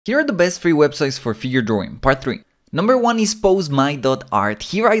Here are the best free websites for figure drawing, part 3. Number 1 is posemai.art.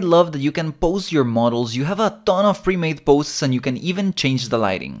 Here I love that you can pose your models, you have a ton of pre-made poses and you can even change the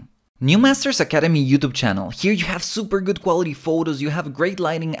lighting. New Masters Academy YouTube channel. Here you have super good quality photos, you have great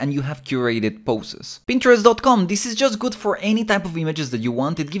lighting and you have curated poses. Pinterest.com. This is just good for any type of images that you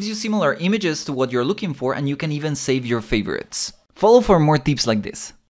want. It gives you similar images to what you're looking for and you can even save your favorites. Follow for more tips like this.